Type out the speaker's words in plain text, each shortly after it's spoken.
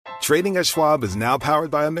Trading at Schwab is now powered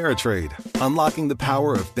by Ameritrade, unlocking the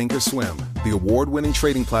power of Thinkorswim, the award-winning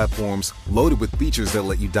trading platforms loaded with features that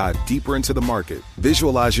let you dive deeper into the market.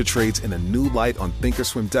 Visualize your trades in a new light on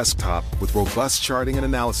Thinkorswim desktop with robust charting and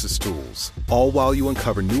analysis tools, all while you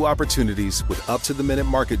uncover new opportunities with up-to-the-minute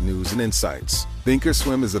market news and insights.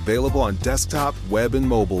 Thinkorswim is available on desktop, web, and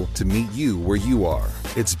mobile to meet you where you are.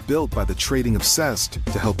 It's built by the trading obsessed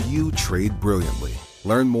to help you trade brilliantly.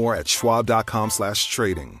 Learn more at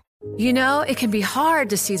schwab.com/trading. You know, it can be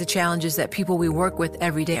hard to see the challenges that people we work with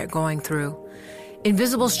every day are going through.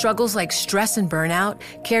 Invisible struggles like stress and burnout,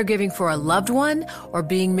 caregiving for a loved one, or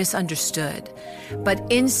being misunderstood. But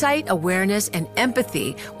insight, awareness, and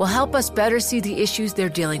empathy will help us better see the issues they're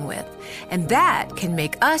dealing with. And that can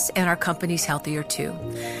make us and our companies healthier too.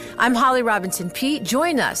 I'm Holly Robinson Peete.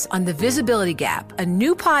 Join us on The Visibility Gap, a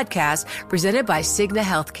new podcast presented by Cigna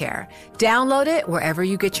Healthcare. Download it wherever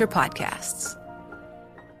you get your podcasts.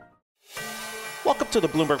 Welcome to the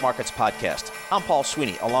Bloomberg Markets Podcast. I'm Paul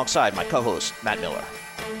Sweeney, alongside my co-host, Matt Miller.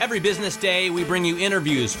 Every business day, we bring you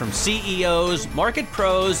interviews from CEOs, market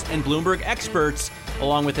pros, and Bloomberg experts,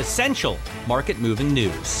 along with essential market-moving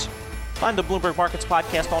news. Find the Bloomberg Markets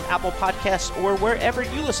Podcast on Apple Podcasts or wherever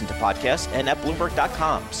you listen to podcasts and at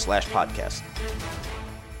Bloomberg.com/podcast.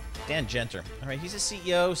 Dan Genter. All right, he's a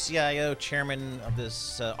CEO, CIO, chairman of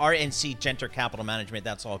this RNC Genter Capital Management.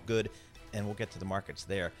 That's all good, and we'll get to the markets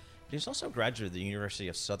there. He's also a graduate of the University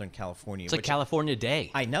of Southern California. It's like California Day.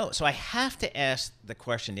 I know. So I have to ask the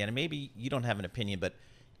question, Dan, and maybe you don't have an opinion, but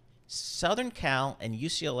Southern Cal and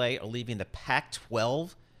UCLA are leaving the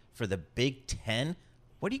Pac-12 for the Big Ten.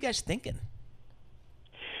 What are you guys thinking?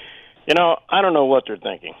 You know, I don't know what they're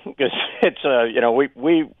thinking because it's,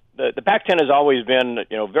 the Pac-10 has always been,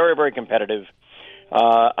 very, very competitive.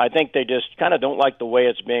 I think they just kind of don't like the way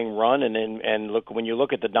it's being run. And look, when you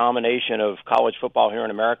look at the domination of college football here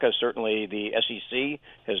in America, certainly the SEC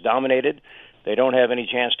has dominated. They don't have any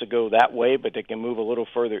chance to go that way, but they can move a little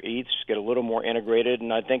further east, get a little more integrated,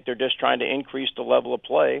 and I think they're just trying to increase the level of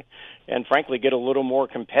play and, frankly, get a little more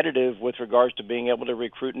competitive with regards to being able to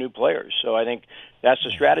recruit new players. So I think that's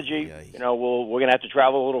the strategy. We're going to have to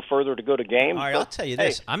travel a little further to go to games. All right, I'll tell you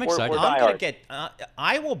this. Hey, I'm excited.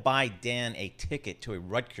 I will buy Dan a ticket to a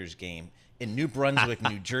Rutgers game in New Brunswick,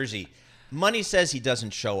 New Jersey. Money says he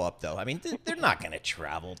doesn't show up, though. I mean, they're not going to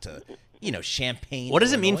travel to, Champaign. What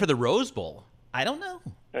does it mean for the Rose Bowl? I don't know.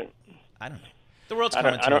 The world's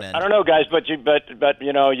coming to an end. I don't know, guys, but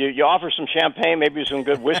you offer some champagne, maybe some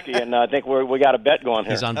good whiskey, and I think we got a bet going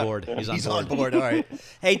here. He's on board. He's on board. All right.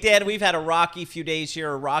 Hey, Dan, we've had a rocky few days here,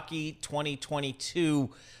 a rocky 2022.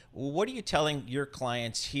 What are you telling your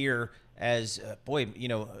clients here? As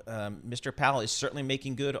Mr. Powell is certainly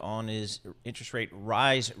making good on his interest rate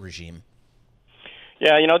rise regime.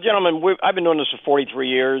 Yeah, gentlemen, I've been doing this for 43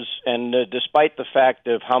 years, and despite the fact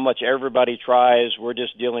of how much everybody tries, we're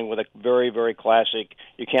just dealing with a very, very classic,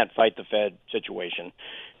 you can't fight the Fed situation.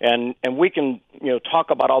 And we can, talk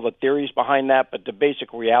about all the theories behind that, but the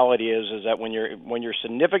basic reality is that when you're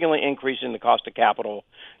significantly increasing the cost of capital,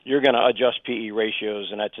 you're going to adjust PE ratios,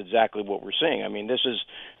 and that's exactly what we're seeing. I mean, this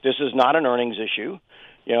is not an earnings issue.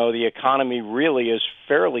 The economy really is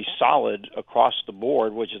fairly solid across the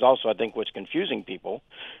board, which is also, I think, what's confusing people.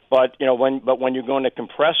 But when you're going to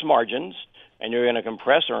compress margins and you're going to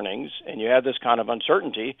compress earnings and you have this kind of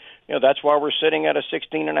uncertainty, that's why we're sitting at a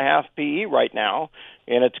 16.5 PE right now.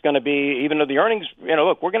 And it's going to be, even though the earnings,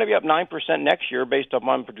 look, we're going to be up 9% next year based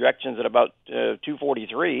upon projections at about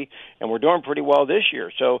 243, and we're doing pretty well this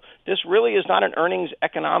year. So this really is not an earnings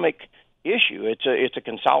economic issue. It's a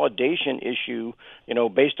consolidation issue,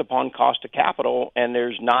 based upon cost of capital, and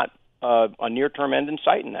there's not a near-term end in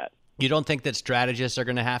sight in that. You don't think that strategists are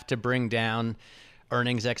going to have to bring down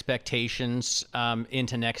earnings expectations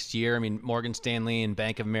into next year? I mean, Morgan Stanley and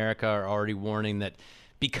Bank of America are already warning that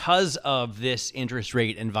because of this interest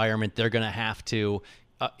rate environment, they're going to have to,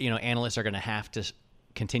 analysts are going to have to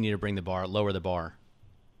continue to lower the bar.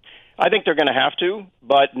 I think they're going to have to,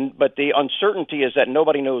 but the uncertainty is that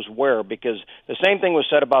nobody knows where, because the same thing was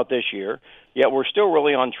said about this year. Yet we're still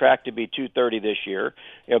really on track to be 230 this year,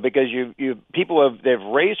 because they've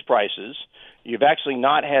raised prices. You've actually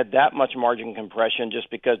not had that much margin compression just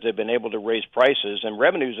because they've been able to raise prices, and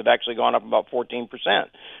revenues have actually gone up about 14%.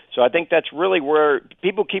 So I think that's really where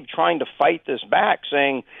people keep trying to fight this back,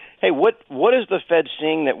 saying, hey, what is the Fed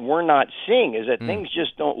seeing that we're not seeing? Is that things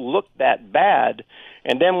just don't look that bad?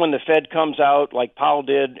 And then when the Fed comes out, like Powell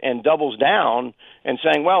did, and doubles down and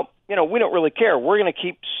saying, well, we don't really care. We're going to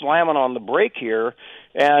keep slamming on the brake here.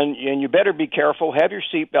 And you better be careful, have your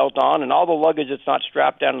seatbelt on, and all the luggage that's not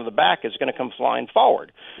strapped down to the back is going to come flying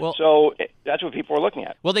forward. Well, so that's what people are looking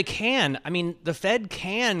at. Well, they can. I mean, the Fed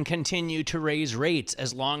can continue to raise rates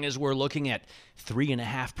as long as we're looking at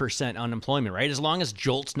 3.5% unemployment, right? As long as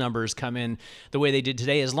JOLTS numbers come in the way they did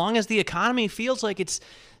today, as long as the economy feels like it's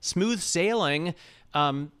smooth sailing,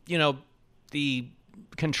 the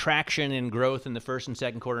contraction in growth in the first and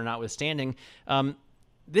second quarter notwithstanding,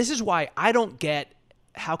 this is why I don't get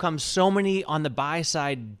how come so many on the buy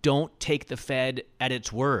side don't take the Fed at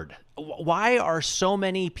its word. Why are so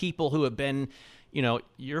many people who have been,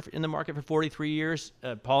 you're in the market for 43 years.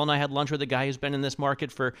 Paul and I had lunch with a guy who's been in this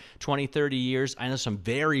market for 20, 30 years. I know some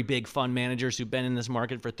very big fund managers who've been in this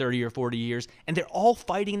market for 30 or 40 years, and they're all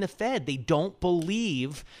fighting the Fed. They don't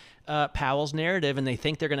believe Powell's narrative, and they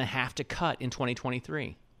think they're going to have to cut in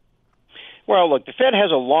 2023. Well, look, the Fed has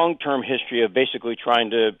a long-term history of basically trying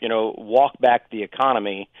to, walk back the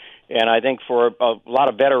economy. And I think for a lot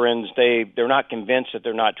of veterans, they're not convinced that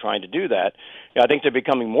they're not trying to do that. I think they're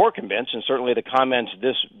becoming more convinced, and certainly the comments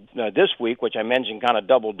this week, which I mentioned kind of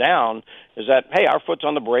doubled down, is that, hey, our foot's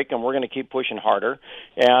on the brake and we're going to keep pushing harder.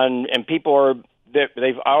 And people are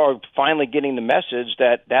finally getting the message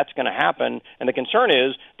that that's going to happen, and the concern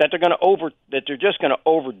is that they're just going to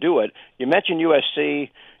overdo it. You mentioned USC.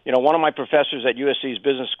 One of my professors at USC's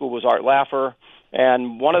business school was Art Laffer,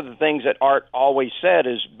 and one of the things that Art always said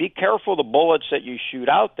is be careful the bullets that you shoot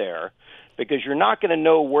out there, because you're not going to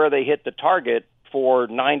know where they hit the target for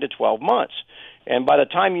 9 to 12 months. And by the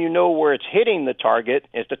time you know where it's hitting the target,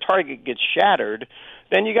 if the target gets shattered,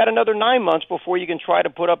 then you got another 9 months before you can try to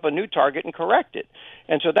put up a new target and correct it.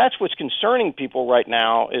 And so that's what's concerning people right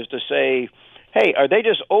now, is to say, hey, are they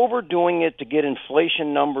just overdoing it to get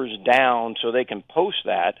inflation numbers down so they can post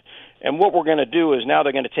that? And what we're going to do is now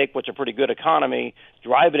they're going to take what's a pretty good economy,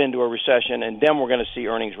 drive it into a recession, and then we're going to see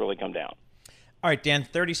earnings really come down. All right, Dan,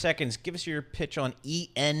 30 seconds. Give us your pitch on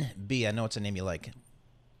ENB. I know it's a name you like.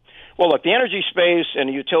 Well, look, the energy space and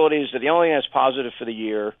the utilities are the only thing that's positive for the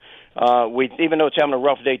year. Even though it's having a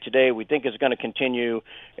rough day today, we think it's going to continue.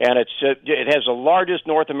 And it has the largest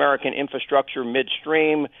North American infrastructure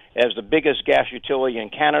midstream, as the biggest gas utility in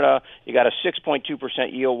Canada. You got a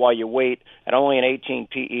 6.2% yield while you wait, and only an 18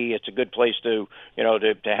 PE. It's a good place to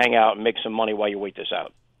hang out and make some money while you wait this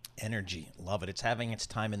out. Energy, love it. It's having its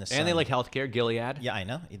time in the sun. And they like healthcare, Gilead. Yeah, I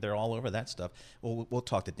know. They're all over that stuff. We'll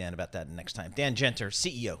talk to Dan about that next time. Dan Genter,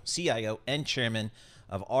 CEO, CIO, and Chairman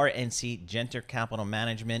of RNC Genter Capital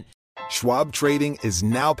Management. Schwab Trading is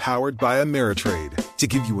now powered by Ameritrade to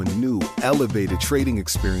give you a new, elevated trading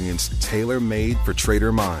experience tailor-made for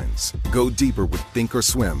trader minds. Go deeper with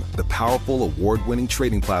Thinkorswim, the powerful, award-winning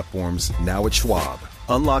trading platforms now at Schwab.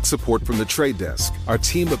 Unlock support from the Trade Desk, our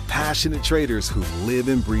team of passionate traders who live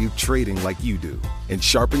and breathe trading like you do. And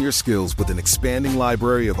sharpen your skills with an expanding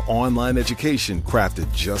library of online education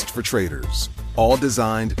crafted just for traders. All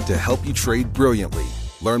designed to help you trade brilliantly.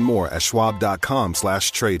 Learn more at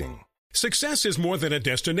schwab.com/trading. Success is more than a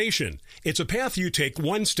destination. It's a path you take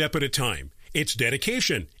one step at a time. It's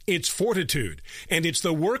dedication, it's fortitude, and it's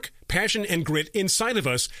the work, passion, and grit inside of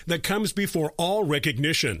us that comes before all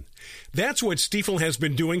recognition. That's what Stifel has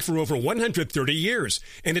been doing for over 130 years,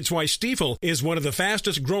 and it's why Stifel is one of the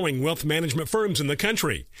fastest growing wealth management firms in the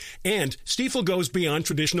country. And Stifel goes beyond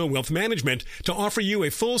traditional wealth management to offer you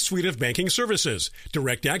a full suite of banking services,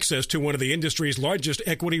 direct access to one of the industry's largest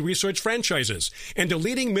equity research franchises, and a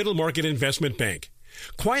leading middle market investment bank.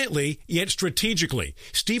 Quietly, yet strategically,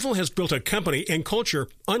 Stifel has built a company and culture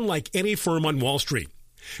unlike any firm on Wall Street.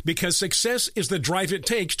 Because success is the drive it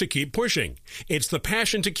takes to keep pushing. It's the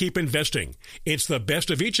passion to keep investing. It's the best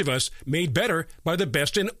of each of us made better by the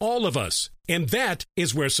best in all of us. And that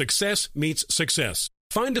is where success meets success.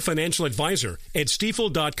 Find a financial advisor at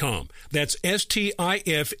Stifel.com. That's STIFEL.com.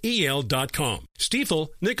 Stifel,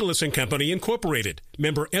 Nicholas & Company, Incorporated.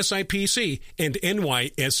 Member SIPC and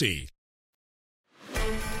NYSE.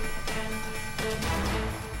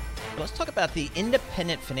 Let's talk about the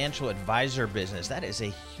independent financial advisor business. That is a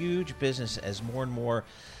huge business as more and more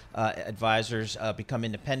advisors become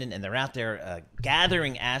independent, and they're out there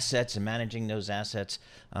gathering assets and managing those assets,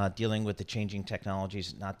 dealing with the changing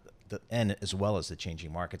technologies, and as well as the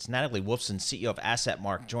changing markets. Natalie Wolfson, CEO of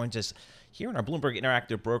AssetMark, joins us here in our Bloomberg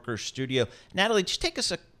Interactive Brokers studio. Natalie, just take us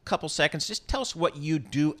a couple seconds. Just tell us what you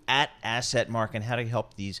do at AssetMark and how to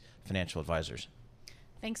help these financial advisors.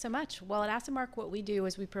 Thanks so much. Well, at AssetMark, what we do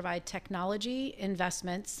is we provide technology,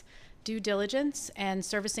 investments, due diligence, and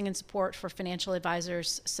servicing and support for financial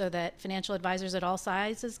advisors so that financial advisors at all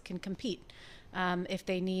sizes can compete. If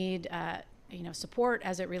they need support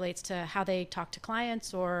as it relates to how they talk to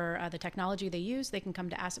clients or the technology they use, they can come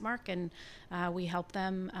to AssetMark, and we help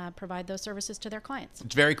them provide those services to their clients.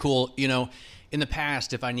 It's very cool. In the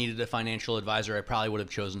past, if I needed a financial advisor, I probably would have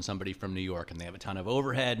chosen somebody from New York, and they have a ton of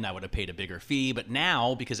overhead, and I would have paid a bigger fee. But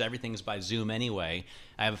now, because everything's by Zoom anyway,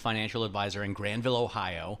 I have a financial advisor in Granville,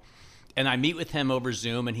 Ohio, and I meet with him over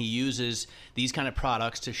Zoom, and he uses these kind of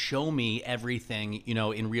products to show me everything,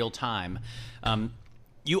 in real time.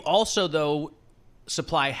 You also, though,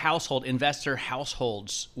 supply investor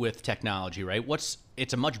households with technology, right?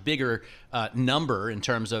 It's a much bigger number in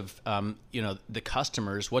terms of the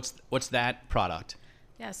customers. What's that product?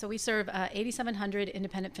 Yeah, so we serve 8,700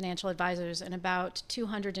 independent financial advisors and about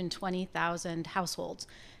 220,000 households.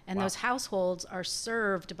 And Wow. those households are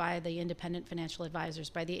served by the independent financial advisors,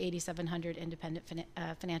 by the 8,700 independent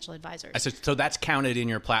financial advisors. So that's counted in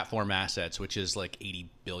your platform assets, which is like $80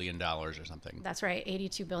 billion or something. That's right,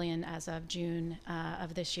 $82 billion as of June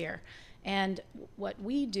of this year. And what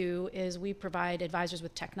we do is we provide advisors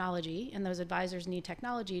with technology, and those advisors need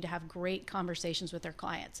technology to have great conversations with their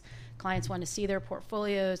clients. Clients want to see their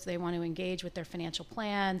portfolios, they want to engage with their financial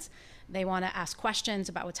plans, they want to ask questions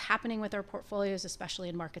about what's happening with their portfolios, especially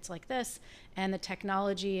in markets like this. And the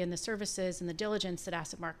technology and the services and the diligence that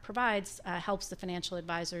AssetMark provides helps the financial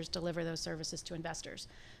advisors deliver those services to investors.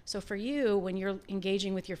 So for you, when you're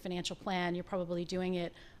engaging with your financial plan, you're probably doing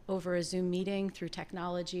it over a Zoom meeting through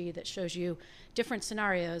technology that shows you different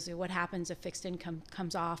scenarios. What happens if fixed income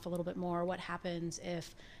comes off a little bit more? What happens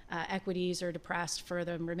if equities are depressed for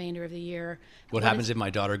the remainder of the year? What happens if my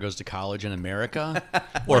daughter goes to college in America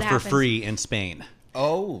or for free in Spain?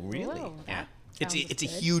 Oh, really? Whoa, Yeah. that It's a sounds good.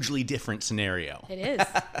 hugely different scenario. It is.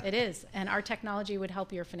 It is. And our technology would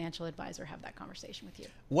help your financial advisor have that conversation with you.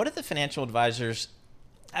 What are the financial advisors?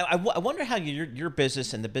 I wonder how your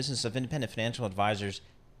business and the business of independent financial advisors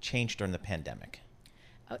changed during the pandemic.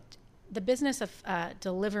 The business of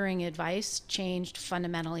delivering advice changed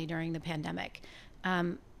fundamentally during the pandemic.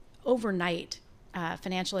 Overnight,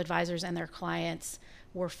 financial advisors and their clients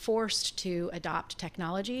were forced to adopt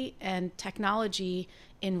technology, and technology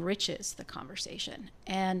enriches the conversation.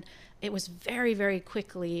 And it was very, very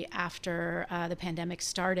quickly after the pandemic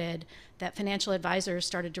started that financial advisors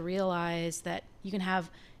started to realize that you can have,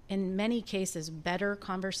 in many cases, better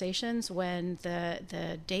conversations when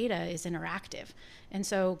the data is interactive. And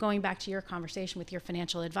so going back to your conversation with your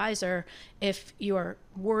financial advisor, if you are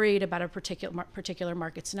worried about a particular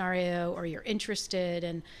market scenario, or you're interested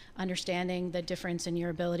in understanding the difference in your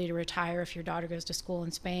ability to retire if your daughter goes to school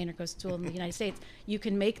in Spain or goes to school in the United States, you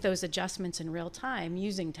can make those adjustments in real time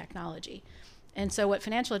using technology. And so what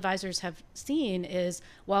financial advisors have seen is,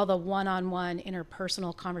 while the one-on-one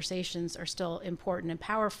interpersonal conversations are still important and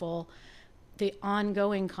powerful, the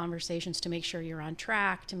ongoing conversations to make sure you're on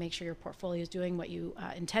track, to make sure your portfolio is doing what you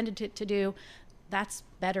intended it to do, that's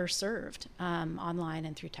better served online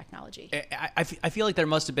and through technology. I feel like there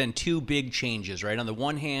must have been two big changes, right? On the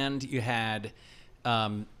one hand, you had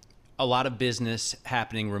a lot of business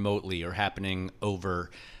happening remotely or happening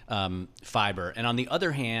over fiber. And on the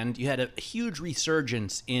other hand, you had a huge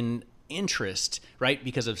resurgence in interest, right,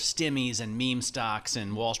 because of stimmies and meme stocks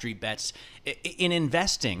and Wall Street bets in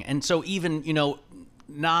investing. And so even,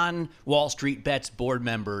 non-Wall Street bets board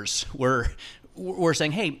members were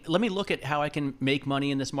saying, hey, let me look at how I can make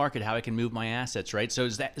money in this market, how I can move my assets, right? So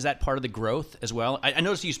is that part of the growth as well? I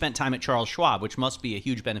noticed you spent time at Charles Schwab, which must be a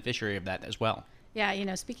huge beneficiary of that as well.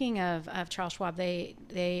 Yeah, speaking of Charles Schwab, they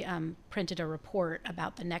printed a report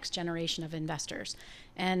about the next generation of investors.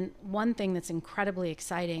 And one thing that's incredibly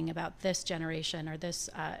exciting about this generation, or this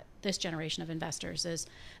generation of investors, is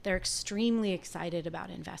they're extremely excited about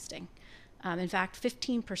investing. In fact,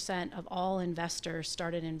 15% of all investors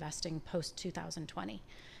started investing post-2020.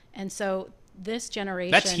 And so this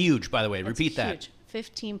generation... That's huge, by the way. Repeat that. Huge.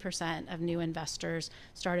 15% of new investors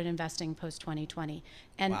started investing post-2020.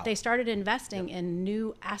 And Wow. they started investing in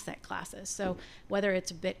new asset classes. So whether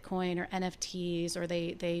it's Bitcoin or NFTs, or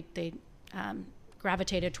they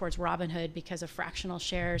gravitated towards Robinhood because of fractional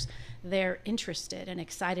shares, they're interested and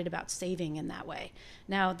excited about saving in that way.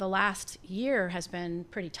 Now, the last year has been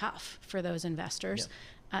pretty tough for those investors.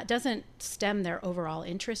 It doesn't stem their overall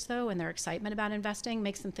interest, though, and their excitement about investing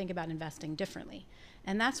makes them think about investing differently.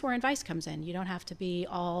 And that's where advice comes in. You don't have to be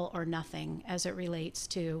all or nothing as it relates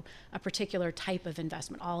to a particular type of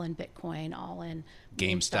investment, all in Bitcoin, all in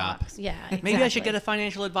GameStop. Yeah, exactly. Maybe I should get a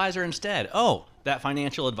financial advisor instead. Oh, that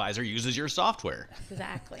financial advisor uses your software.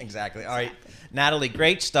 Exactly. All right, Natalie,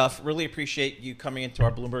 great stuff. Really appreciate you coming into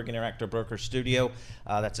our Bloomberg Interactive Broker studio.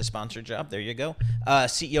 That's a sponsored job. There you go.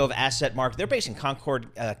 CEO of Asset Mark. They're based in Concord,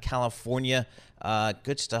 California.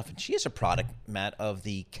 Good stuff. And she is a product, Matt, of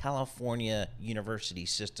the California University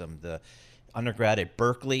system, the undergrad at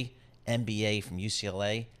Berkeley, MBA from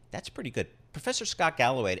UCLA. That's pretty good. Professor Scott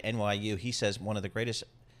Galloway at NYU, he says one of the greatest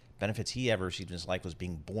benefits he ever received in his life was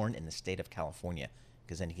being born in the state of California,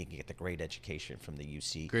 because then he can get the great education from the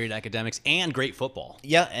UC. Great academics and great football.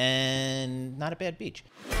 Yeah, and not a bad beach.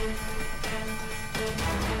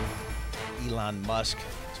 Elon Musk,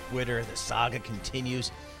 Twitter, the saga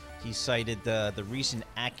continues. He cited the recent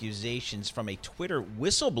accusations from a Twitter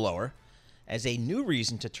whistleblower as a new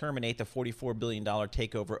reason to terminate the $44 billion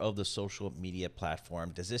takeover of the social media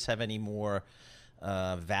platform. Does this have any more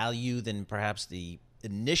value than perhaps the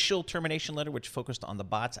initial termination letter, which focused on the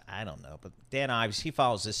bots? I don't know. But Dan Ives, he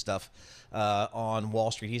follows this stuff on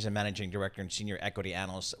Wall Street. He's a managing director and senior equity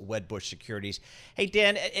analyst at Wedbush Securities. Hey,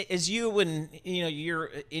 Dan, as you and your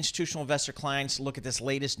institutional investor clients look at this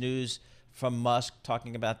latest news from Musk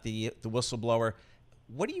talking about the whistleblower,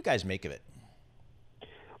 what do you guys make of it?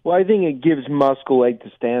 Well, I think it gives Musk a leg to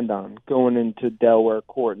stand on going into Delaware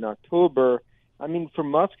court in October. I mean, for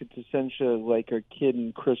Musk, it's essentially like a kid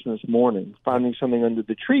in Christmas morning, finding something under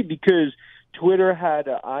the tree, because Twitter had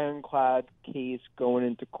an ironclad case going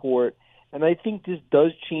into court, and I think this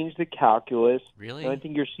does change the calculus. Really? And I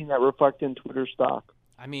think you're seeing that reflected in Twitter stock.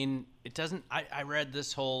 I mean, it doesn't. I read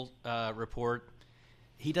this whole report.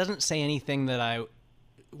 He doesn't say anything that I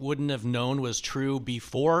wouldn't have known was true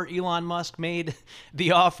before Elon Musk made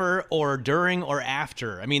the offer, or during or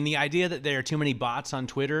after. I mean, the idea that there are too many bots on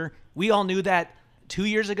Twitter, we all knew that 2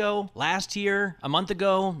 years ago, last year, a month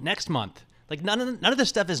ago, next month. Like, none of this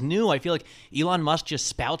stuff is new. I feel like Elon Musk just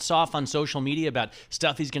spouts off on social media about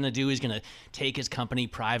stuff he's going to do. He's going to take his company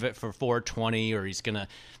private for $420, or he's going to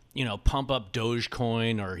pump up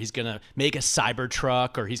Dogecoin, or he's going to make a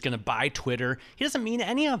Cybertruck, or he's going to buy Twitter. He doesn't mean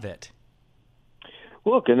any of it.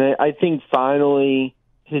 Look, and I think finally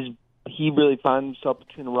he really finds himself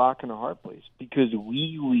between a rock and a hard place, because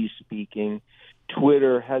legally speaking,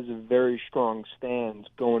 Twitter has a very strong stance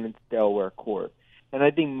going into Delaware court. And I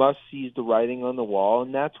think Musk sees the writing on the wall,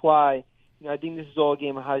 and that's why I think this is all a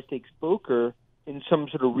game of high-stakes poker in some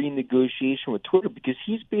sort of renegotiation with Twitter, because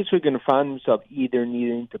he's basically going to find himself either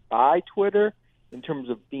needing to buy Twitter in terms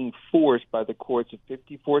of being forced by the courts of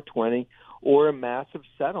 5420, or a massive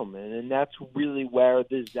settlement. And that's really where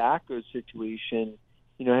the Zacco situation,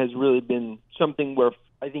 has really been something where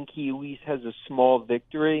I think he at least has a small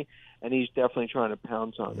victory, and he's definitely trying to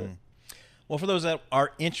pounce on it. Well, for those that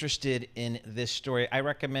are interested in this story, I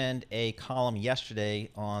recommend a column yesterday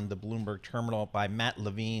on the Bloomberg Terminal by Matt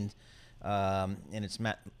Levine, and it's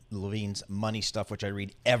Matt Levine's Money Stuff, which I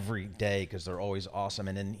read every day because they're always awesome.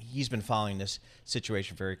 And then he's been following this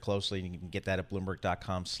situation very closely, and you can get that at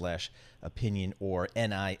Bloomberg.com/opinion or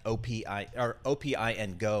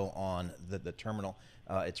OPIN go on the terminal.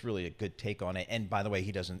 It's really a good take on it. And by the way,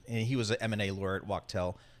 he was an M&A lawyer at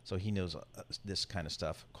Wachtell, so he knows this kind of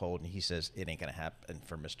stuff cold, and he says it ain't going to happen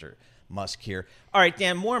for Mr. Musk here. All right,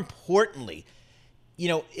 Dan, more importantly,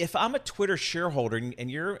 if I'm a Twitter shareholder,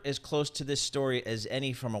 and you're as close to this story as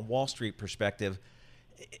any from a Wall Street perspective,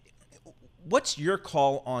 what's your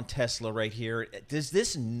call on Tesla right here? Does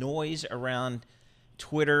this noise around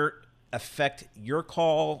Twitter affect your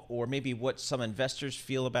call, or maybe what some investors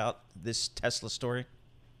feel about this Tesla story?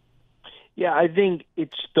 Yeah, I think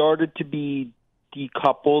it started to be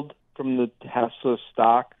decoupled from the Tesla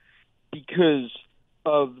stock because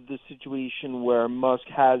of the situation where Musk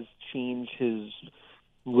has changed his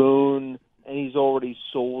loan, and he's already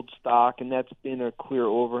sold stock, and that's been a clear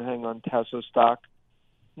overhang on Tesla stock.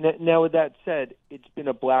 Now, with that said, it's been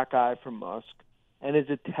a black eye for Musk, and as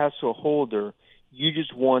a Tesla holder, you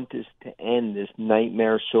just want this to end, this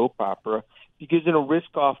nightmare soap opera, because in a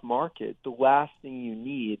risk-off market, the last thing you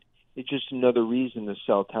need is just another reason to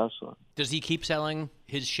sell Tesla. Does he keep selling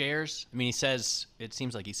his shares? I mean, it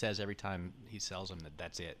seems like he says every time he sells them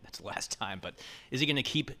that's it. That's the last time. But is he going to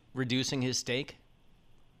keep reducing his stake?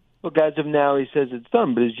 Well, as of now, he says it's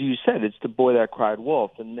done. But as you said, it's the boy that cried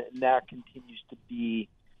wolf. And that continues to be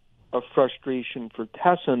a frustration for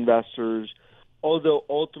Tesla investors, although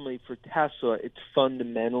ultimately for Tesla, it's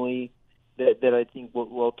fundamentally that I think what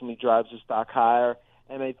ultimately drives the stock higher.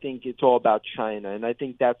 And I think it's all about China. And I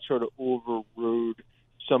think that sort of overrode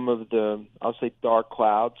some of the, I'll say, dark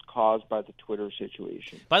clouds caused by the Twitter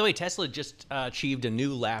situation. By the way, Tesla just achieved a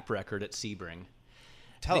new lap record at Sebring.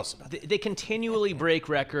 Tell us about that. They continually break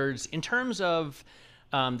records in terms of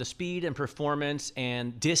the speed and performance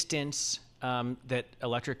and distance that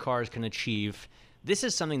electric cars can achieve, this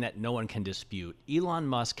is something that no one can dispute. Elon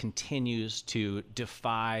Musk continues to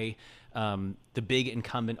defy the big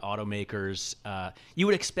incumbent automakers. You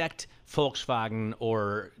would expect Volkswagen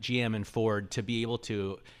or GM and Ford to be able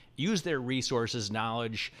to use their resources,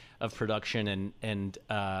 knowledge of production, and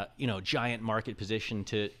giant market position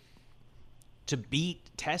to beat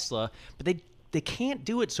Tesla, but they can't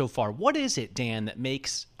do it so far. What is it, Dan, that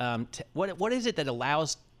makes what is it that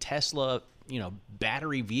allows Tesla,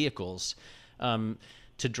 battery vehicles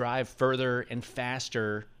to drive further and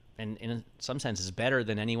faster, and in some senses better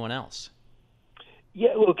than anyone else?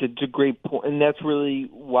 Yeah, look, it's a great point, and that's really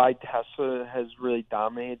why Tesla has really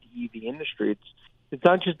dominated the EV industry. It's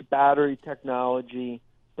not just battery technology,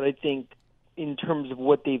 but I think in terms of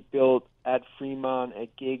what they've built at Fremont,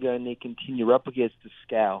 at Giga, and they continue to replicate, the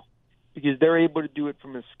scale. Because they're able to do it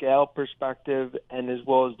from a scale perspective and as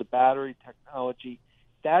well as the battery technology.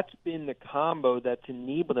 That's been the combo that's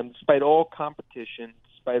enabled them, despite all competition,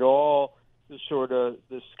 despite all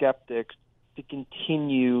the skeptics, to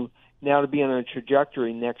continue now to be on a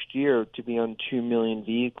trajectory next year to be on 2 million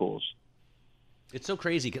vehicles. It's so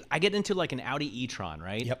crazy because I get into like an Audi e-tron,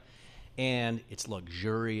 right? Yep. And it's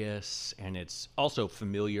luxurious and it's also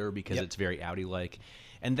familiar because it's very Audi-like.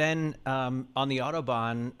 And then on the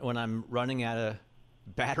Autobahn, when I'm running out of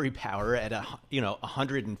battery power at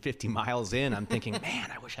 150 miles in, I'm thinking,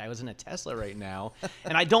 man, I wish I was in a Tesla right now.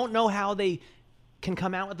 And I don't know how they can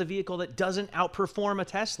come out with a vehicle that doesn't outperform a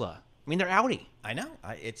Tesla. I mean, they're Audi. I know.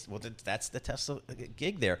 That's the Tesla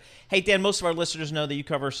gig there. Hey, Dan, most of our listeners know that you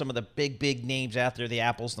cover some of the big names out there, the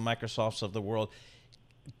Apples, the Microsofts of the world.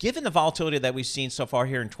 Given the volatility that we've seen so far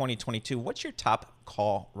here in 2022, what's your top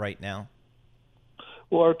call right now?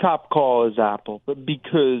 Well, our top call is Apple, but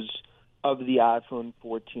because of the iPhone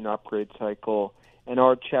 14 upgrade cycle and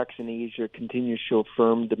our checks in Asia continue to show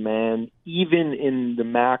firm demand, even in the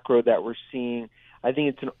macro that we're seeing, I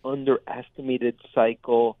think it's an underestimated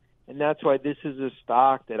cycle. And that's why this is a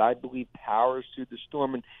stock that I believe powers through the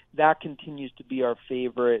storm. And that continues to be our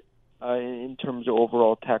favorite in terms of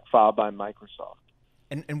overall tech, followed by Microsoft.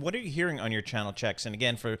 And what are you hearing on your channel checks? And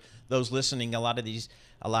again, for those listening, a lot of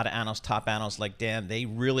analysts, top analysts like Dan, they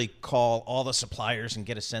really call all the suppliers and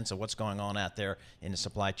get a sense of what's going on out there in the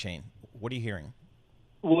supply chain. What are you hearing?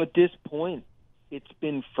 Well, at this point, it's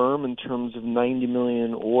been firm in terms of 90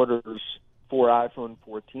 million orders for iPhone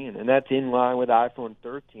 14, and that's in line with iPhone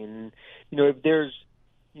 13. And, if there's,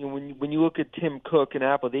 when you look at Tim Cook and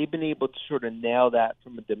Apple, they've been able to sort of nail that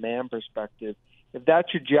from a demand perspective. If that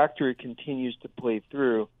trajectory continues to play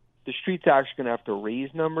through, the street's actually going to have to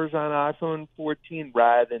raise numbers on iPhone 14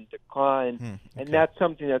 rather than decline. Okay. And that's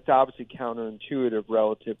something that's obviously counterintuitive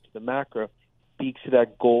relative to the macro. Speaks to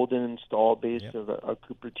that golden install base of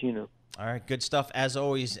Cupertino. All right, good stuff. As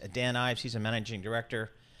always, Dan Ives, he's a managing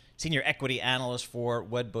director, senior equity analyst for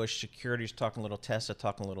Wedbush Securities, talking a little Tesla,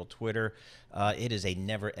 talking a little Twitter. It is a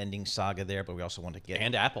never-ending saga there, but we also want to get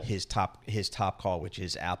and Apple his top call, which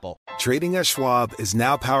is Apple. Trading at Schwab is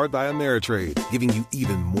now powered by Ameritrade, giving you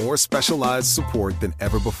even more specialized support than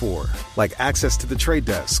ever before, like access to the trade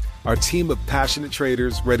desk, our team of passionate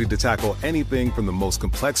traders ready to tackle anything from the most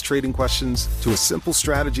complex trading questions to a simple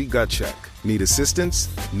strategy gut check. Need assistance?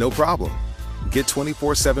 No problem. Get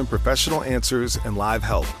 24/7 professional answers and live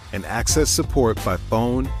help, and access support by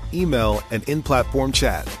phone, email, and in-platform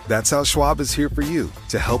chat. That's how Schwab is here for you,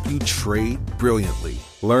 to help you trade brilliantly.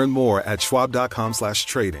 Learn more at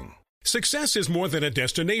schwab.com/trading. Success is more than a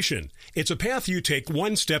destination. It's a path you take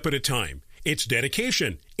one step at a time. It's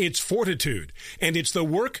dedication, it's fortitude, and it's the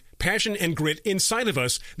work, passion, and grit inside of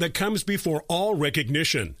us that comes before all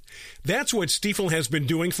recognition. That's what Stifel has been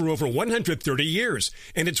doing for over 130 years,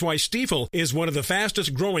 and it's why Stifel is one of the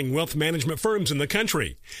fastest growing wealth management firms in the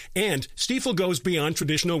country. And Stifel goes beyond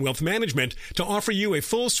traditional wealth management to offer you a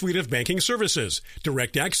full suite of banking services,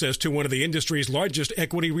 direct access to one of the industry's largest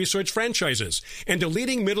equity research franchises, and a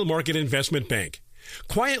leading middle market investment bank.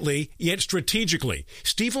 Quietly, yet strategically,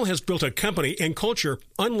 Stifel has built a company and culture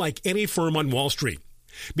unlike any firm on Wall Street.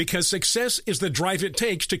 Because success is the drive it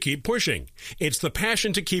takes to keep pushing. It's the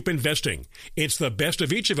passion to keep investing. It's the best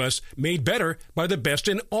of each of us made better by the best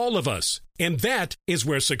in all of us. And that is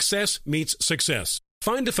where success meets success.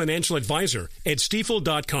 Find a financial advisor at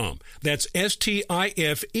Stifel.com. That's Stifel.com.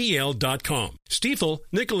 Stifel,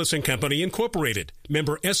 Nicholas & Company, Incorporated.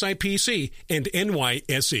 Member SIPC and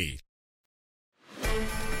NYSE.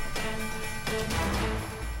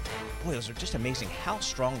 Boy, those are just amazing how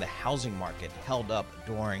strong the housing market held up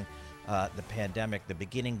during the pandemic, the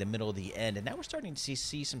beginning, the middle, the end. And now we're starting to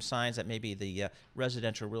see some signs that maybe the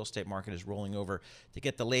residential real estate market is rolling over. To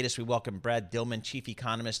get the latest, we welcome Brad Dillman, Chief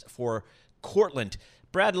Economist for Cortland.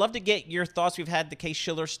 Brad, love to get your thoughts. We've had the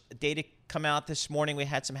Case-Shiller data come out this morning. We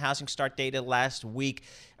had some housing start data last week.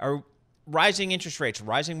 Are rising interest rates,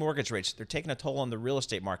 rising mortgage rates, they're taking a toll on the real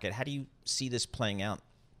estate market. How do you see this playing out?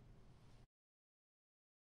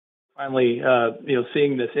 Finally,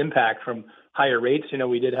 seeing this impact from higher rates.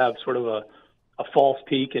 We did have sort of a false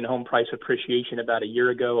peak in home price appreciation about a year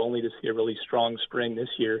ago, only to see a really strong spring this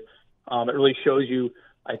year. It really shows you,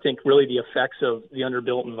 I think, really the effects of the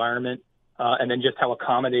underbuilt environment and then just how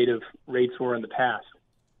accommodative rates were in the past.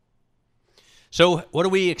 So what do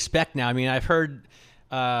we expect now? I mean, I've heard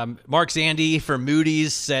Mark Zandi from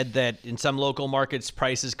Moody's said that in some local markets,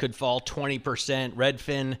 prices could fall 20%.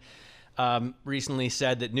 Redfin recently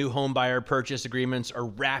said that new home buyer purchase agreements are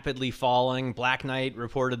rapidly falling. Black Knight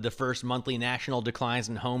reported the first monthly national declines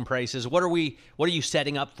in home prices. What are you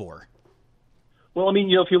setting up for? Well, I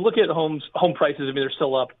mean, if you look at home prices, I mean, they're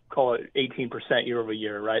still up, call it 18% year over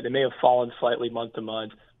year, right? They may have fallen slightly month to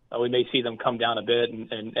month. We may see them come down a bit,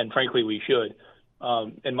 and frankly, we should.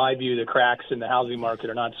 In my view, the cracks in the housing market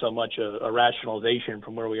are not so much a rationalization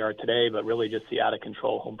from where we are today, but really just the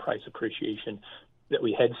out-of-control home price appreciation that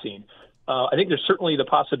we had seen. I think there's certainly the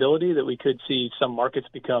possibility that we could see some markets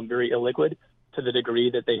become very illiquid to the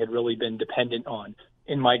degree that they had really been dependent on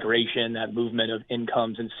in-migration, that movement of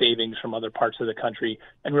incomes and savings from other parts of the country,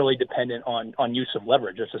 and really dependent on use of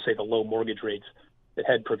leverage, just to say the low mortgage rates that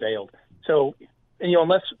had prevailed. So,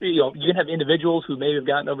 unless, you can have individuals who may have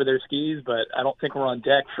gotten over their skis, but I don't think we're on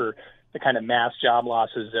deck for the kind of mass job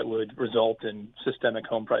losses that would result in systemic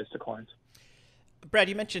home price declines. Brad,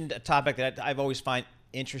 you mentioned a topic that I've always find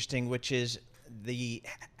interesting, which is the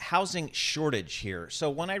housing shortage here. So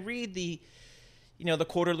when I read the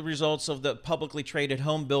quarterly results of the publicly traded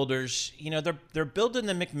home builders, they're building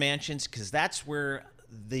the McMansions because that's where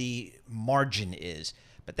the margin is.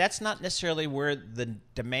 But that's not necessarily where the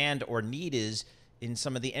demand or need is in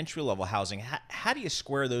some of the entry-level housing. How do you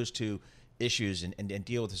square those two issues and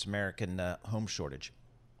deal with this American home shortage?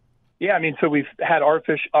 Yeah, I mean, so we've had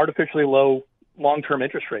artificially low long-term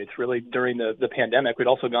interest rates really during the pandemic. We'd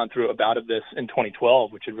also gone through a bout of this in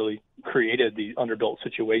 2012, which had really created the underbuilt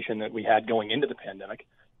situation that we had going into the pandemic.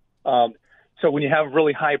 So when you have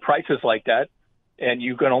really high prices like that, and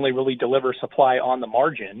you can only really deliver supply on the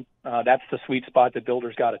margin, that's the sweet spot that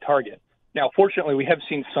builders got to target. Now, fortunately, we have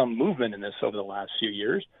seen some movement in this over the last few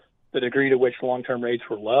years. The degree to which long-term rates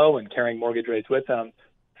were low and carrying mortgage rates with them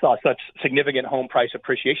saw such significant home price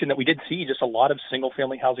appreciation that we did see just a lot of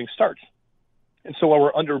single-family housing starts. And so while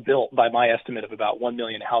we're underbuilt by my estimate of about 1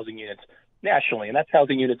 million housing units nationally, and that's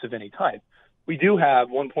housing units of any type, we do have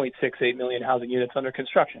 1.68 million housing units under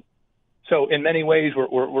construction. So in many ways,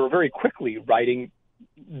 we're very quickly righting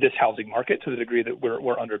this housing market to the degree that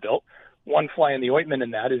we're underbuilt. One fly in the ointment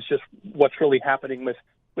in that is just what's really happening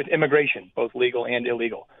with immigration, both legal and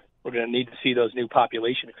illegal. We're going to need to see those new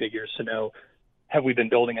population figures to know, have we been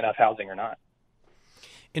building enough housing or not?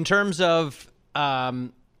 In terms of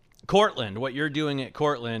Cortland, what you're doing at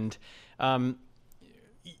Cortland,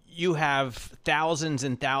 you have thousands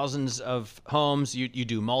and thousands of homes. You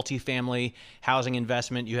do multifamily housing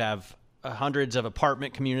investment. You have hundreds of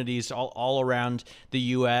apartment communities all around the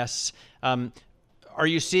U.S. Are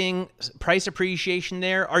you seeing price appreciation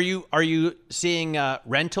there? Are you seeing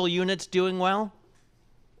rental units doing well?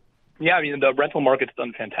 Yeah, I mean, the rental market's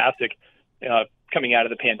done fantastic coming out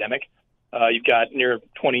of the pandemic. You've got near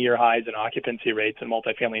 20-year highs in occupancy rates and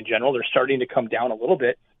multifamily in general. They're starting to come down a little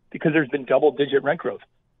bit because there's been double-digit rent growth.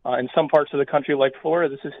 In some parts of the country, like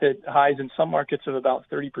Florida, this has hit highs in some markets of about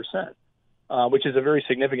 30%, which is a very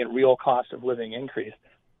significant real cost of living increase.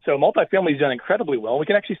 So multifamily has done incredibly well. We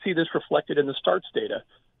can actually see this reflected in the starts data.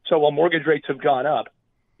 So while mortgage rates have gone up,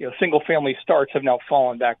 single-family starts have now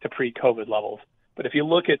fallen back to pre-COVID levels. But if you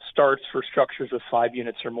look at starts for structures with 5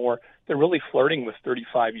 units or more, they're really flirting with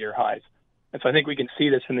 35-year highs. And so I think we can see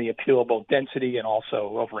this in the appeal of both density and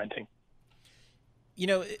also of renting.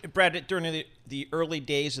 Brad, during the early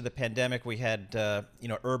days of the pandemic, we had,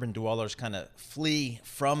 urban dwellers kind of flee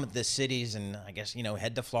from the cities and I guess,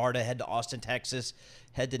 head to Florida, head to Austin, Texas,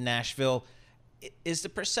 head to Nashville. Is the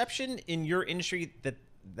perception in your industry that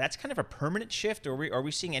that's kind of a permanent shift, or are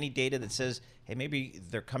we seeing any data that says, hey, maybe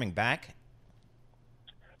they're coming back?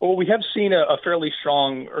 Well, we have seen a fairly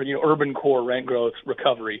strong urban core rent growth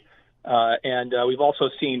recovery. And we've also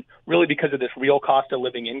seen, really because of this real cost of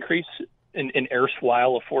living increase in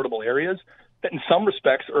erstwhile affordable areas, that in some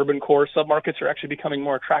respects, urban core submarkets are actually becoming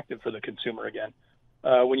more attractive for the consumer again.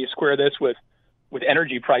 When you square this with with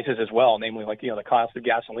energy prices as well, namely like, the cost of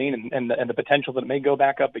gasoline and the potential that it may go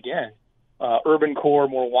back up again. Urban core,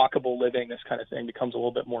 more walkable living, this kind of thing becomes a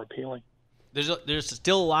little bit more appealing. There's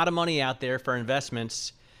still a lot of money out there for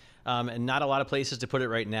investments, and not a lot of places to put it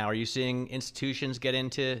right now. Are you seeing institutions get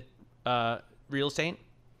into real estate?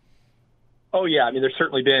 Oh yeah, I mean, there's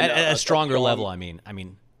certainly been at a stronger level. I mean,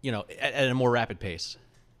 at a more rapid pace.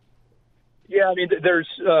 Yeah, I mean,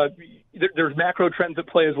 there's macro trends at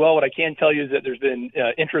play as well. What I can tell you is that there's been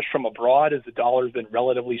interest from abroad as the dollar's been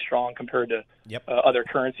relatively strong compared to other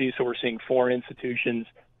currencies. So we're seeing foreign institutions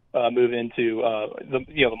move into the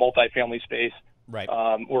multifamily space. Right.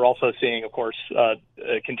 We're also seeing, of course,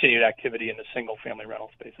 continued activity in the single-family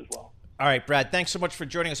rental space as well. All right, Brad, thanks so much for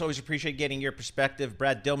joining us. Always appreciate getting your perspective.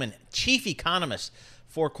 Brad Dillman, chief economist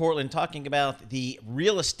for Cortland, talking about the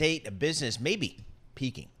real estate business maybe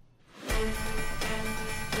peaking.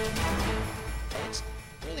 Let's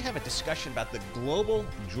really have a discussion about the global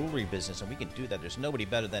jewelry business, and we can do that. There's nobody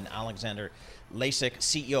better than Alexander Lacik,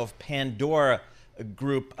 CEO of Pandora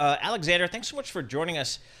Group. Alexander, thanks so much for joining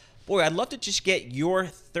us. Boy, I'd love to just get your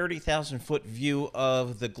 30,000-foot view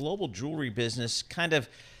of the global jewelry business. Kind of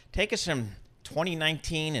take us from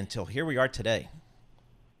 2019 until here we are today.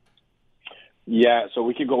 Yeah, so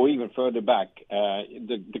we could go even further back.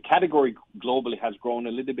 The category globally has grown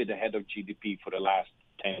a little bit ahead of GDP for the last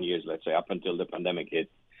 10 years, let's say, up until the pandemic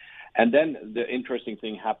hit. And then the interesting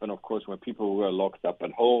thing happened, of course, when people were locked up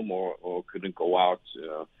at home or couldn't go out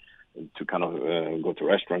to kind of go to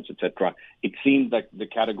restaurants, etc. It seemed like the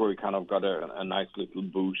category kind of got a nice little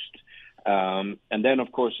boost. And then,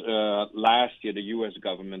 of course, last year, the U.S.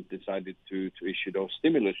 government decided to issue those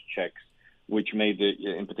stimulus checks, which made,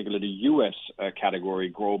 in particular, the U.S. category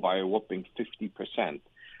grow by a whopping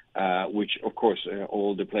 50%, which, of course,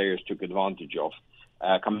 all the players took advantage of.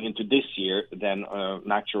 Coming into this year, then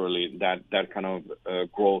naturally that kind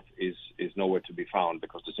of growth is nowhere to be found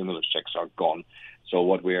because the stimulus checks are gone. So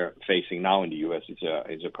what we're facing now in the U.S.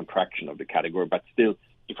 is a contraction of the category. But still,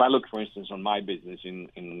 if I look, for instance, on my business in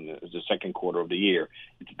the second quarter of the year,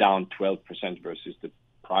 it's down 12% versus the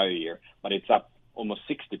prior year, but it's up almost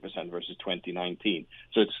 60% versus 2019.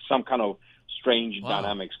 So it's some kind of strange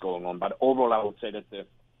dynamics going on. But overall, I would say that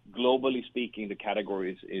globally speaking, the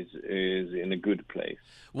category is in a good place.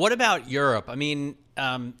 What about Europe? I mean,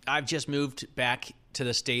 I've just moved back to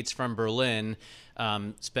the States from Berlin,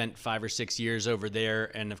 spent 5 or 6 years over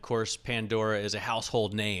there, and of course, Pandora is a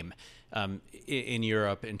household name in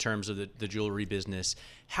Europe in terms of the jewelry business.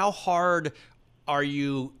 How hard are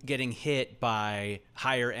you getting hit by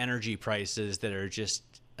higher energy prices that are just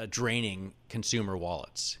draining consumer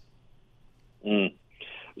wallets?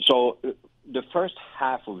 So the first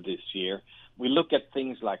half of this year, we look at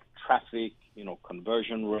things like traffic,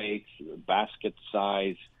 conversion rates, basket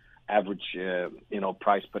size, average,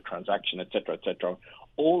 price per transaction, et cetera.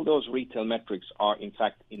 All those retail metrics are, in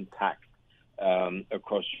fact, intact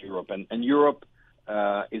across Europe. And Europe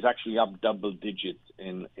is actually up double digits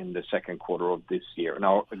in the second quarter of this year.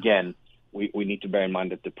 Now, again, we need to bear in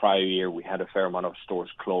mind that the prior year we had a fair amount of stores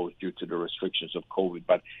closed due to the restrictions of COVID.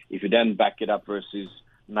 But if you then back it up versus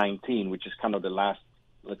 19, which is kind of the last,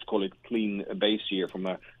 let's call it clean base year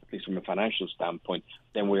at least from a financial standpoint,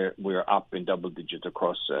 then we're up in double digits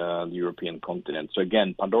across the European continent. So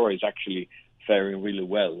again, Pandora is actually faring really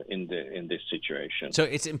well in this situation. So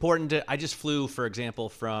it's important I just flew, for example,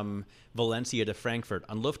 from Valencia to Frankfurt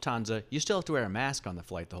on Lufthansa. You still have to wear a mask on the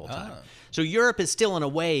flight the whole time. So Europe is still, in a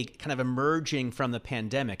way, kind of emerging from the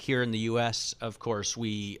pandemic. Here in the U.S., of course,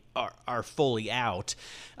 we are fully out.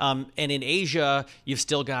 And in Asia, you've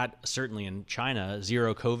still got, certainly in China,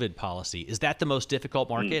 zero COVID policy. Is that the most difficult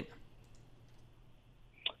market?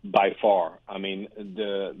 By far. I mean,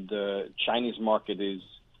 the Chinese market is,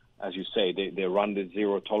 as you say, they run the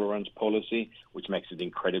zero tolerance policy, which makes it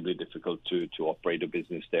incredibly difficult to operate a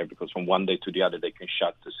business there, because from one day to the other, they can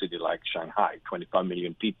shut a city like Shanghai, 25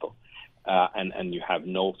 million people, and you have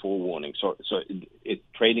no forewarning. So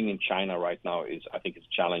trading in China right now is, I think, it's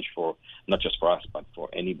a challenge for not just for us, but for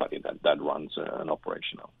anybody that runs an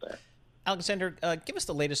operation out there. Alexander, give us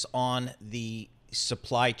the latest on the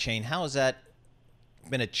supply chain. How has that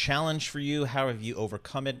been a challenge for you? How have you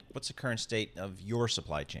overcome it? What's the current state of your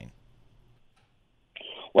supply chain?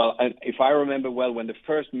 Well, if I remember well, when the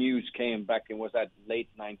first news came back, it was at late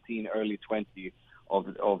 19, early 20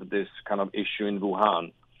 of this kind of issue in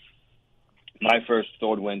Wuhan. My first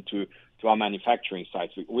thought went to our manufacturing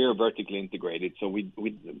sites. We're vertically integrated, so we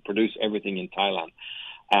produce everything in Thailand.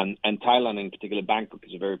 And Thailand, in particular, Bangkok,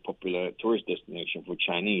 is a very popular tourist destination for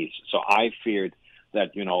Chinese. So I feared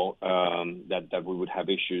that that we would have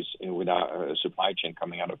issues with our supply chain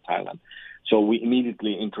coming out of Thailand. So we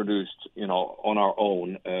immediately introduced, on our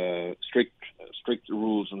own, strict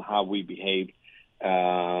rules on how we behave,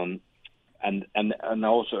 and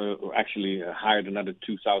also actually hired another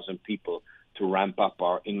 2,000 people to ramp up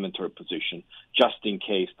our inventory position, just in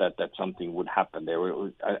case that something would happen.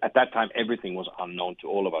 At that time, everything was unknown to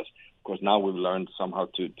all of us. Of course, now we've learned somehow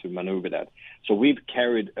to maneuver that. So we've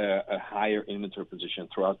carried a higher inventory position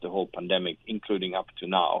throughout the whole pandemic, including up to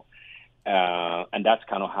now. And that's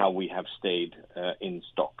kind of how we have stayed in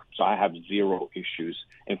stock. So I have zero issues.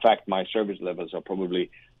 In fact, my service levels are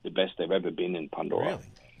probably the best they've ever been in Pandora.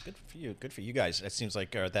 Really? Good for you. Good for you guys. It seems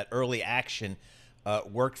like that early action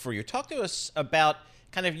worked for you. Talk to us about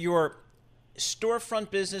kind of your storefront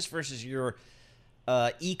business versus your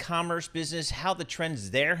e-commerce business, how the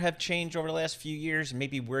trends there have changed over the last few years, and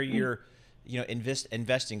maybe where you're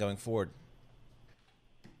investing going forward.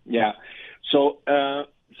 Yeah.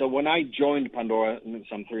 So when I joined Pandora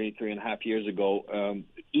some 3.5 years ago,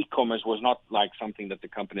 e-commerce was not like something that the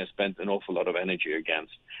company has spent an awful lot of energy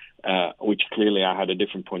against, which clearly I had a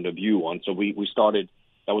different point of view on. So we started,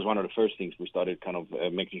 that was one of the first things we started, kind of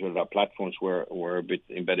making sure that our platforms were a bit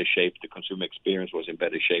in better shape, the consumer experience was in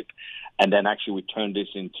better shape. And then actually we turned this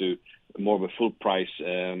into more of a full price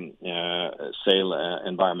sale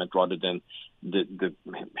environment rather than the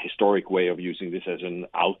historic way of using this as an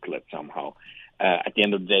outlet somehow. At the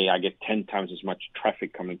end of the day, I get 10 times as much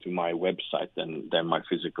traffic coming to my website than my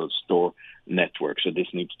physical store network. So this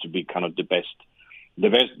needs to be kind of the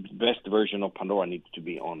best version of Pandora needs to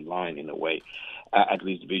be online in a way, at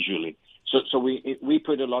least visually. So we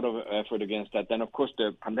put a lot of effort against that. Then, of course,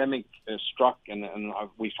 the pandemic struck, and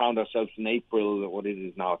we found ourselves in April, what is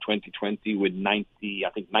it now, 2020, with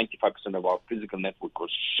 95% of our physical network was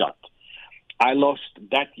shut.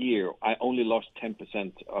 That year, I only lost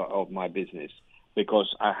 10% of my business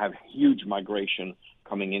because I have huge migration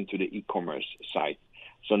coming into the e-commerce site.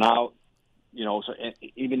 So now,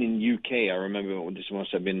 even in UK, I remember this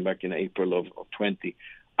must have been back in April of 20,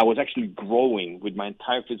 I was actually growing with my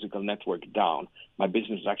entire physical network down. My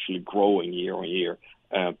business is actually growing year on year,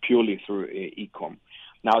 purely through e-com.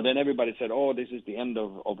 Now, then everybody said, this is the end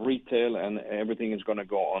of retail and everything is going to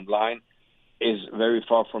go online. Is very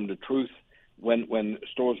far from the truth. When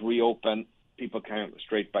stores reopen, people come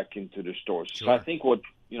straight back into the stores. Sure. So I think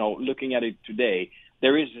looking at it today,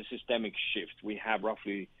 there is a systemic shift. We have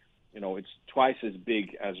roughly, it's twice as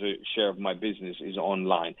big as a share of my business is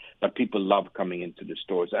online, but people love coming into the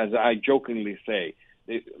stores. As I jokingly say,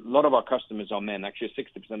 a lot of our customers are men. Actually,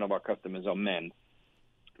 60% of our customers are men.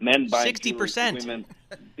 Men buying 60%. Women,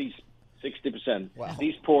 these 60%. Wow.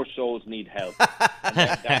 These poor souls need help.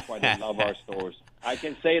 That's why they love our stores. I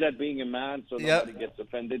can say that being a man, so nobody gets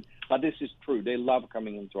offended. But this is true. They love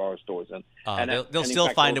coming into our stores, and they'll still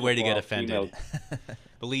find a way to get offended.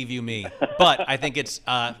 Believe you me. But I think it's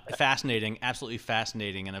fascinating, absolutely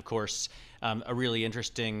fascinating, and of course, a really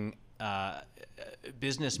interesting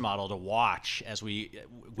business model to watch as we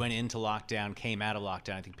went into lockdown, came out of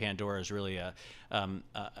lockdown. I think Pandora is really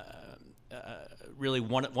really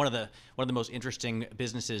one of the most interesting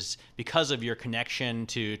businesses because of your connection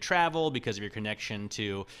to travel, because of your connection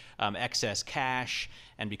to excess cash,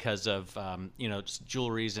 and because of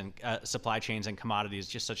jewelries and supply chains and commodities.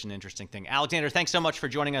 Just such an interesting thing. Alexander, thanks so much for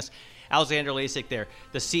joining us. Alexander Lacik there,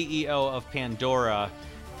 the CEO of Pandora.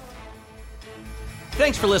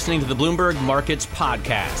 Thanks for listening to the Bloomberg Markets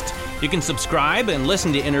Podcast. You can subscribe and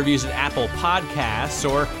listen to interviews at Apple Podcasts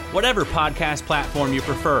or whatever podcast platform you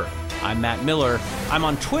prefer. I'm Matt Miller. I'm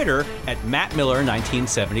on Twitter at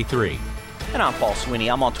MattMiller1973. And I'm Paul Sweeney.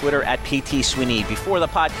 I'm on Twitter at PT Sweeney. Before the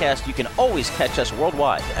podcast, you can always catch us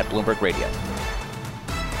worldwide at Bloomberg Radio.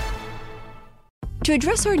 To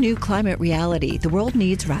address our new climate reality, the world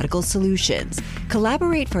needs radical solutions.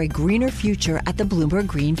 Collaborate for a greener future at the Bloomberg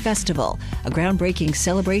Green Festival, a groundbreaking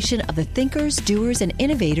celebration of the thinkers, doers, and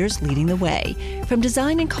innovators leading the way. From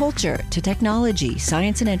design and culture to technology,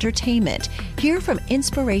 science, and entertainment, hear from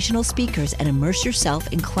inspirational speakers and immerse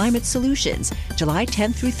yourself in climate solutions. July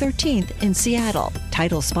 10th through 13th in Seattle.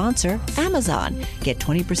 Title sponsor, Amazon. Get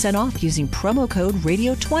 20% off using promo code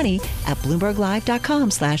RADIO20 at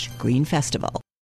BloombergLive.com/Green Festival.